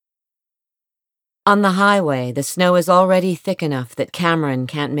On the highway, the snow is already thick enough that Cameron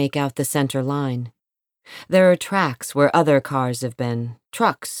can't make out the center line. There are tracks where other cars have been,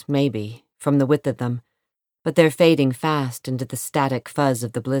 trucks, maybe, from the width of them, but they're fading fast into the static fuzz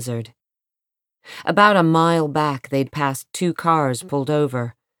of the blizzard. About a mile back, they'd passed 2 cars pulled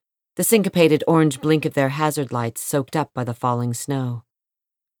over, the syncopated orange blink of their hazard lights soaked up by the falling snow.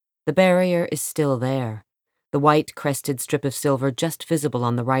 The barrier is still there, the white-crested strip of silver just visible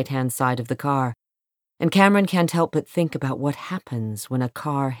on the right-hand side of the car, and Cameron can't help but think about what happens when a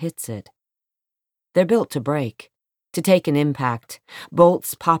car hits it. They're built to break, to take an impact,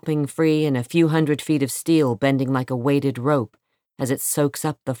 bolts popping free and a few hundred feet of steel bending like a weighted rope as it soaks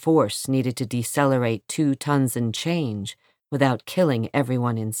up the force needed to decelerate 2 tons and change without killing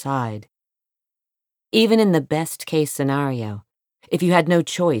everyone inside. Even in the best-case scenario, if you had no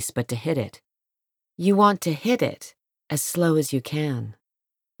choice but to hit it, you want to hit it as slow as you can.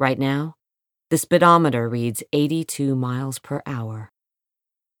 Right now, the speedometer reads 82 miles per hour.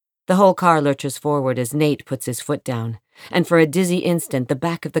 The whole car lurches forward as Nate puts his foot down, and for a dizzy instant the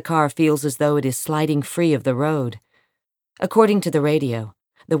back of the car feels as though it is sliding free of the road. According to the radio,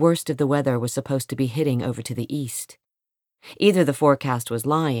 the worst of the weather was supposed to be hitting over to the east. Either the forecast was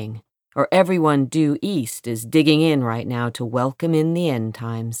lying, or everyone due east is digging in right now to welcome in the end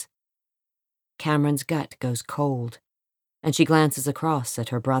times. Cameron's gut goes cold, and she glances across at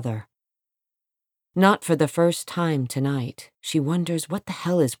her brother. Not for the first time tonight, she wonders what the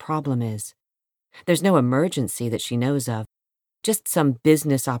hell his problem is. There's no emergency that she knows of, just some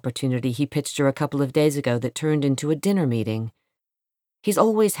business opportunity he pitched her a couple of days ago that turned into a dinner meeting. He's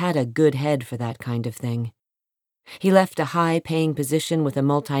always had a good head for that kind of thing. He left a high-paying position with a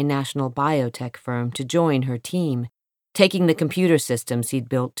multinational biotech firm to join her team, taking the computer systems he'd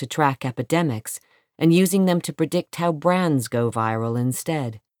built to track epidemics and using them to predict how brands go viral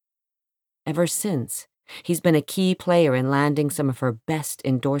instead. Ever since, he's been a key player in landing some of her best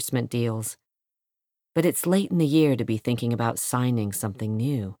endorsement deals. But it's late in the year to be thinking about signing something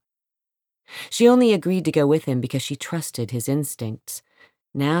new. She only agreed to go with him because she trusted his instincts.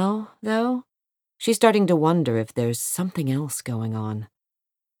 Now, though, she's starting to wonder if there's something else going on.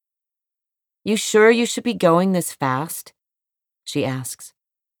 "You sure you should be going this fast?" she asks.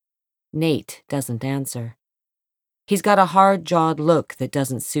 Nate doesn't answer. He's got a hard-jawed look that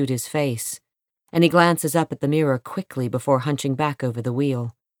doesn't suit his face, and he glances up at the mirror quickly before hunching back over the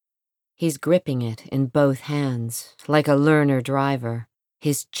wheel. He's gripping it in both hands, like a learner driver,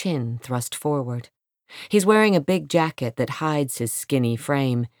 his chin thrust forward. He's wearing a big jacket that hides his skinny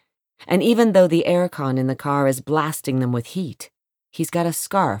frame, and even though the aircon in the car is blasting them with heat, he's got a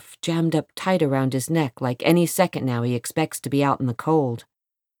scarf jammed up tight around his neck like any second now he expects to be out in the cold.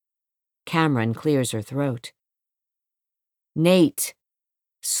 Cameron clears her throat. "Nate,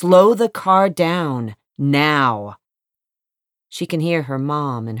 slow the car down, now." She can hear her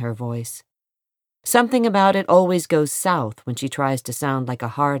mom in her voice. Something about it always goes south when she tries to sound like a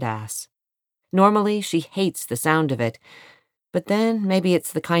hard-ass. Normally, she hates the sound of it, but then maybe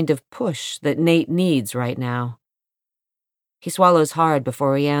it's the kind of push that Nate needs right now. He swallows hard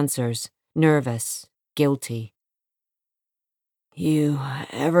before he answers, nervous, guilty. "You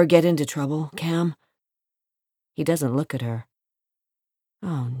ever get into trouble, Cam?" He doesn't look at her.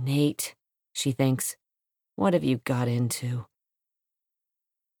 "Oh, Nate," she thinks. "What have you got into?"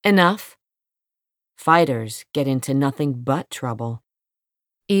 Enough. Fighters get into nothing but trouble.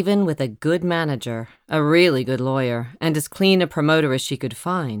 Even with a good manager, a really good lawyer, and as clean a promoter as she could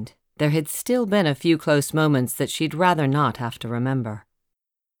find, there had still been a few close moments that she'd rather not have to remember.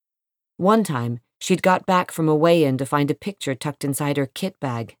 One time, she'd got back from a weigh-in to find a picture tucked inside her kit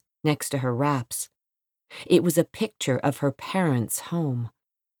bag, next to her wraps. It was a picture of her parents' home.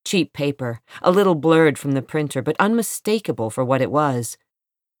 Cheap paper, a little blurred from the printer, but unmistakable for what it was.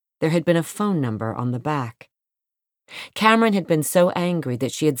 There had been a phone number on the back. Cameron had been so angry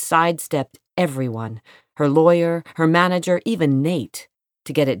that she had sidestepped everyone, her lawyer, her manager, even Nate,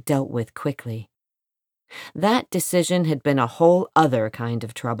 to get it dealt with quickly. That decision had been a whole other kind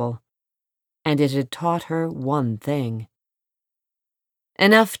of trouble, and it had taught her one thing.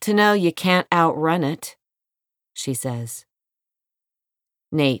 "Enough to know you can't outrun it," she says.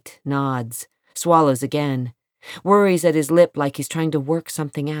 Nate nods, swallows again, worries at his lip like he's trying to work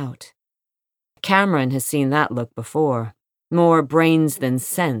something out. Cameron has seen that look before. More brains than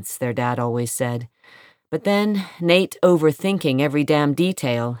sense, their dad always said. But then, Nate overthinking every damn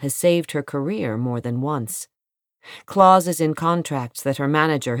detail has saved her career more than once. Clauses in contracts that her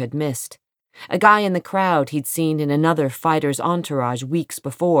manager had missed. A guy in the crowd he'd seen in another fighter's entourage weeks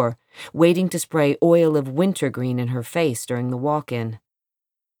before, waiting to spray oil of wintergreen in her face during the walk-in.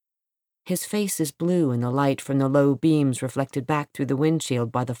 His face is blue in the light from the low beams reflected back through the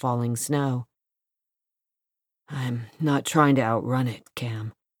windshield by the falling snow. I'm not trying to outrun it,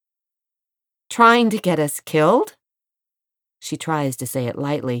 Cam. Trying to get us killed? She tries to say it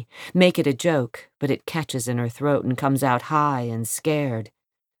lightly, make it a joke, but it catches in her throat and comes out high and scared.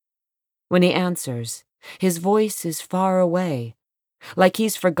 When he answers, his voice is far away, like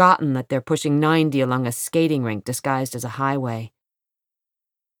he's forgotten that they're pushing 90 along a skating rink disguised as a highway.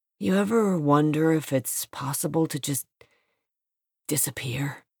 You ever wonder if it's possible to just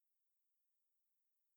disappear?